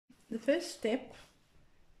The first step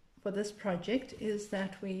for this project is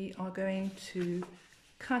that we are going to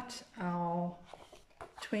cut our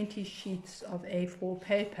 20 sheets of A4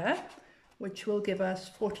 paper, which will give us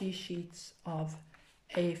 40 sheets of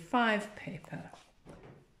A5 paper.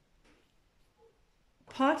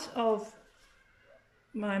 Part of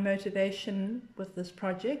my motivation with this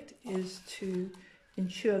project is to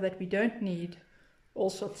ensure that we don't need all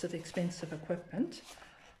sorts of expensive equipment,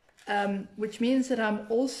 which means that I'm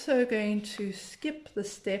also going to skip the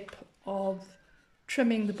step of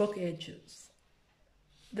trimming the book edges.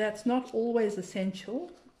 That's not always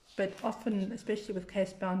essential, but often, especially with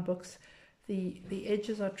case-bound books, the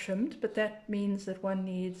edges are trimmed, but that means that one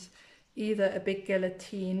needs either a big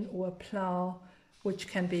guillotine or a plough, which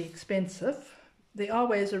can be expensive. There are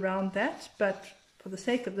ways around that, but for the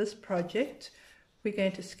sake of this project, we're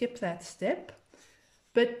going to skip that step.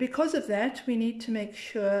 But because of that, we need to make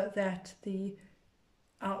sure that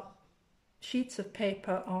our sheets of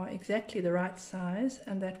paper are exactly the right size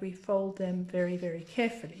and that we fold them very, very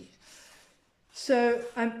carefully. So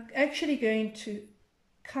I'm actually going to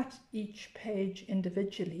cut each page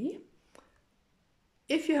individually.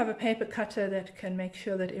 If you have a paper cutter that can make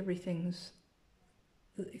sure that everything's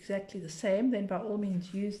exactly the same, then by all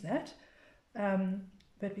means use that.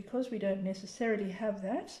 But because we don't necessarily have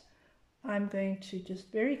that, I'm going to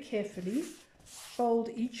just very carefully fold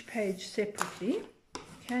each page separately.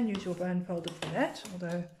 You can use your bone folder for that,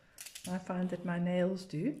 although I find that my nails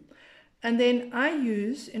do. And then I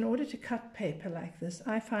use, in order to cut paper like this,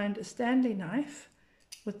 I find a Stanley knife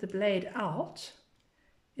with the blade out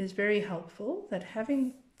is very helpful. That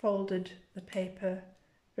having folded the paper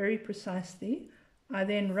very precisely, I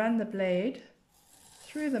then run the blade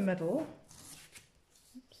through the middle.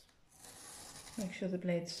 Oops. Make sure the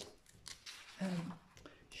blade's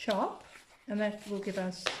sharp, and that will give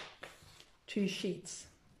us 2 sheets.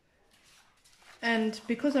 And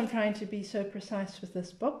because I'm trying to be so precise with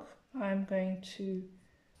this book, I'm going to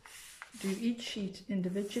do each sheet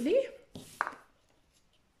individually.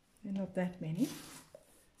 There are not that many.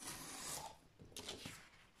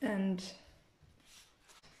 And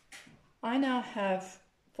I now have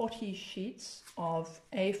 40 sheets of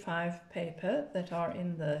A5 paper that are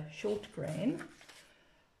in the short grain,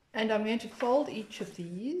 and I'm going to fold each of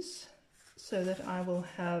these so that I will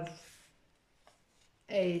have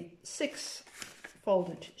 6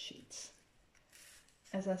 folded sheets.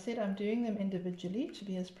 As I said, I'm doing them individually to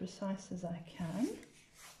be as precise as I can.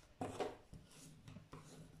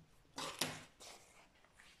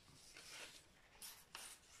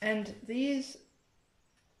 And these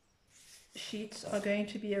sheets are going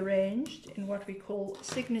to be arranged in what we call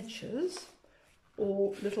signatures,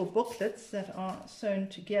 or little booklets that are sewn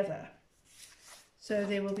together. So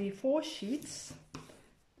there will be 4 sheets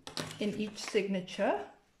in each signature,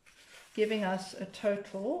 giving us a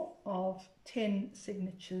total of 10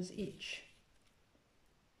 signatures each.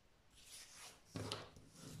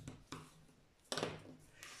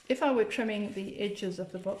 If I were trimming the edges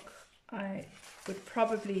of the book, I would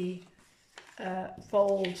probably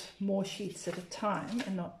fold more sheets at a time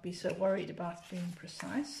and not be so worried about being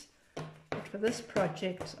precise. But for this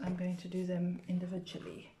project, I'm going to do them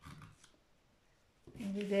individually.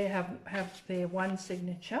 And we there have their one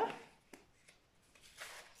signature.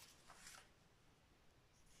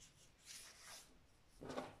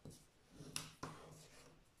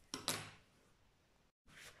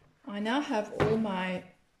 I now have all my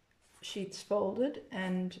sheets folded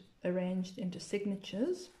and arranged into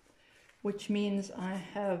signatures, which means I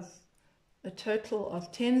have a total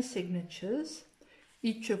of 10 signatures,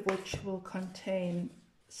 each of which will contain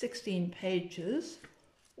 16 pages,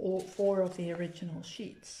 or 4 of the original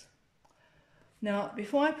sheets. Now,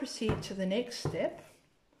 before I proceed to the next step,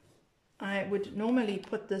 I would normally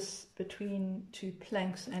put this between 2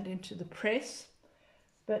 planks and into the press,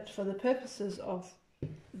 but for the purposes of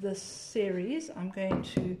this series, I'm going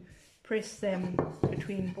to press them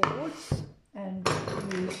between boards and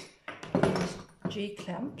use these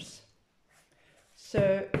G-clamps.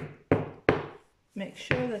 So make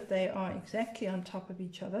sure that they are exactly on top of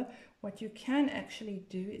each other. What you can actually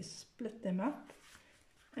do is split them up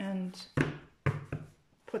and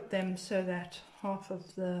put them so that half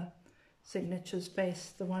of the signatures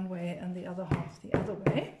face the one way and the other half the other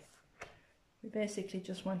way. We basically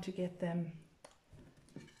just want to get them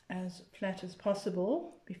as flat as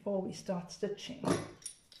possible before we start stitching.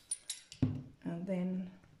 And then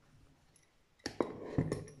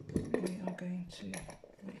we are going to,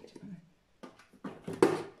 wait,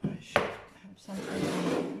 I should have something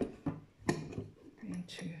on. I'm going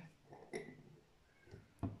to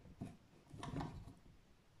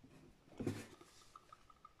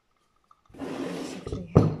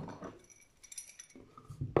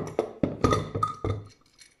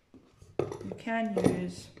can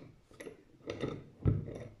use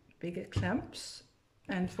bigger clamps,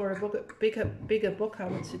 and for a bigger book I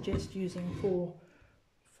would suggest using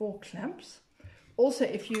four clamps. Also,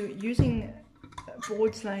 if you're using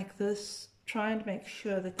boards like this, try and make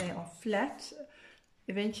sure that they are flat.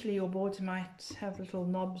 Eventually your boards might have little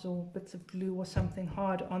knobs or bits of glue or something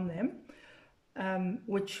hard on them,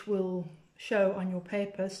 which will show on your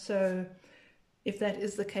paper. So if that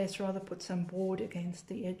is the case, rather put some board against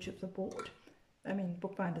the edge of the board. I mean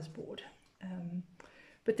bookbinder's board.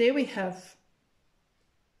 But there we have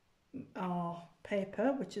our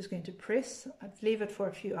paper, which is going to press. I'd leave it for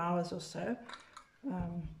a few hours or so.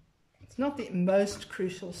 It's not the most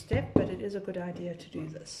crucial step, but it is a good idea to do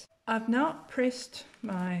this. I've now pressed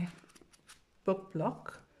my book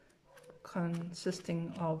block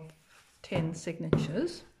consisting of 10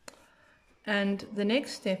 signatures, and the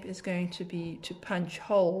next step is going to be to punch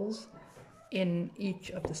holes in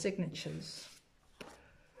each of the signatures.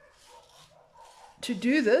 To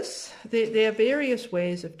do this, there are various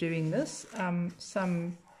ways of doing this.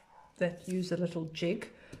 Some that use a little jig.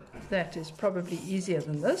 That is probably easier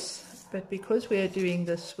than this, but because we are doing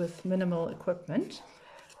this with minimal equipment,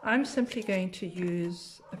 I'm simply going to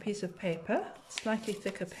use a piece of paper, slightly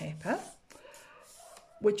thicker paper,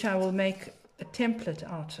 which I will make a template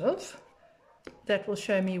out of that will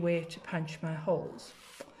show me where to punch my holes.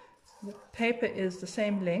 The paper is the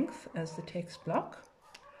same length as the text block.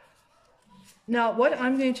 Now, what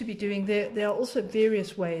I'm going to be doing, there are also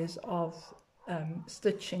various ways of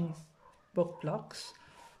stitching book blocks.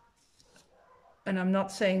 And I'm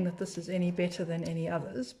not saying that this is any better than any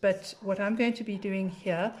others, but what I'm going to be doing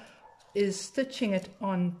here is stitching it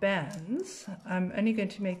on bands. I'm only going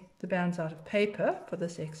to make the bands out of paper for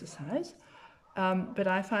this exercise, but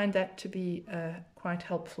I find that to be a quite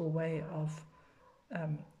helpful way of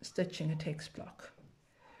stitching a text block.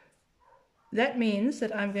 That means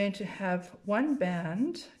that I'm going to have one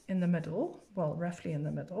band in the middle, well, roughly in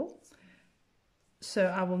the middle. So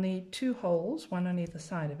I will need 2 holes, one on either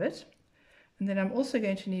side of it. And then I'm also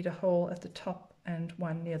going to need a hole at the top and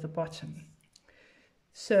one near the bottom.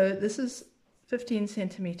 So this is 15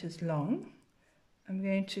 centimeters long. I'm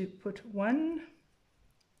going to put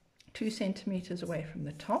 2 centimeters away from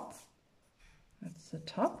the top. That's the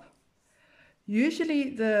top.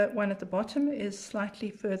 Usually the one at the bottom is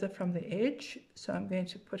slightly further from the edge, so I'm going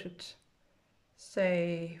to put it,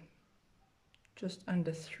 say, just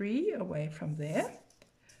under 3 away from there.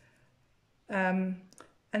 And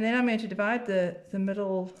then I'm going to divide the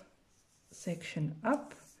middle section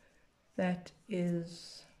up. That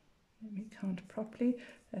is, let me count properly,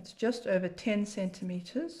 that's just over 10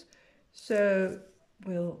 centimeters. So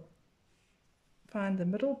we'll find the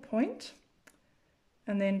middle point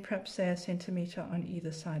and then perhaps say a centimeter on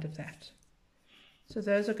either side of that. So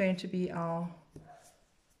those are going to be our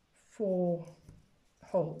 4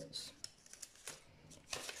 holes.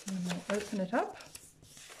 And I'll open it up.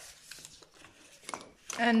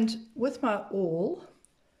 And with my awl,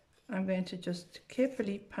 I'm going to just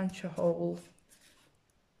carefully punch a hole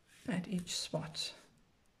at each spot.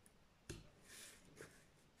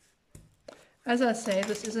 As I say,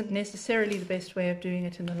 this isn't necessarily the best way of doing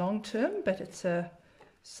it in the long term, but it's a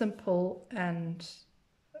simple and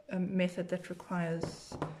a method that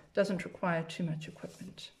doesn't require too much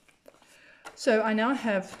equipment. So I now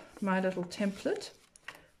have my little template,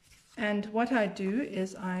 and what I do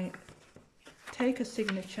is I take a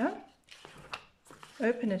signature,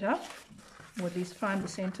 open it up, or at least find the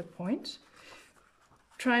center point,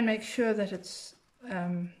 try and make sure that it's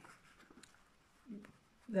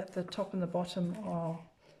that the top and the bottom are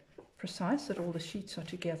precise, that all the sheets are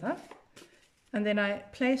together, and then I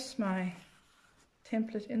place my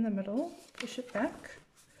template in the middle, push it back,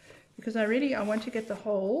 because I want to get the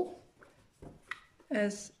hole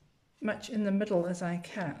as much in the middle as I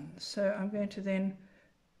can. So I'm going to then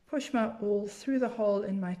push my awl through the hole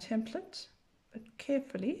in my template, but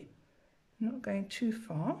carefully, not going too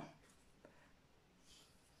far.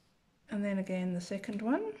 And then again the second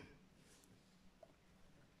one,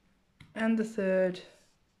 and the third,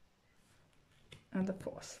 and the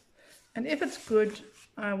fourth. And if it's good,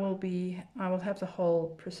 I will have the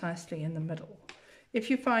hole precisely in the middle. If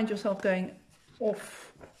you find yourself going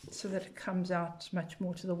off so that it comes out much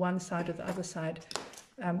more to the one side or the other side,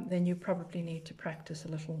 then you probably need to practice a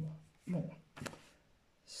little more.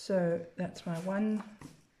 So that's my one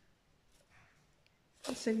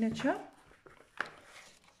signature.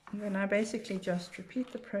 And then I basically just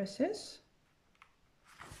repeat the process.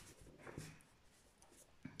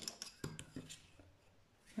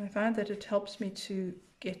 I find that it helps me to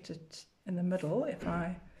get it in the middle if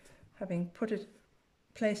I, having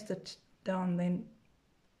placed it down, then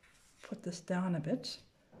put this down a bit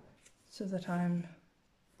so that I'm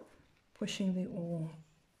pushing the awl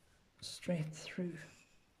straight through.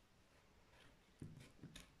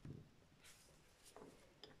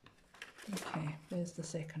 Okay, there's the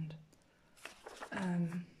second.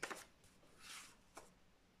 And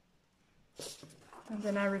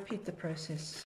then I repeat the process.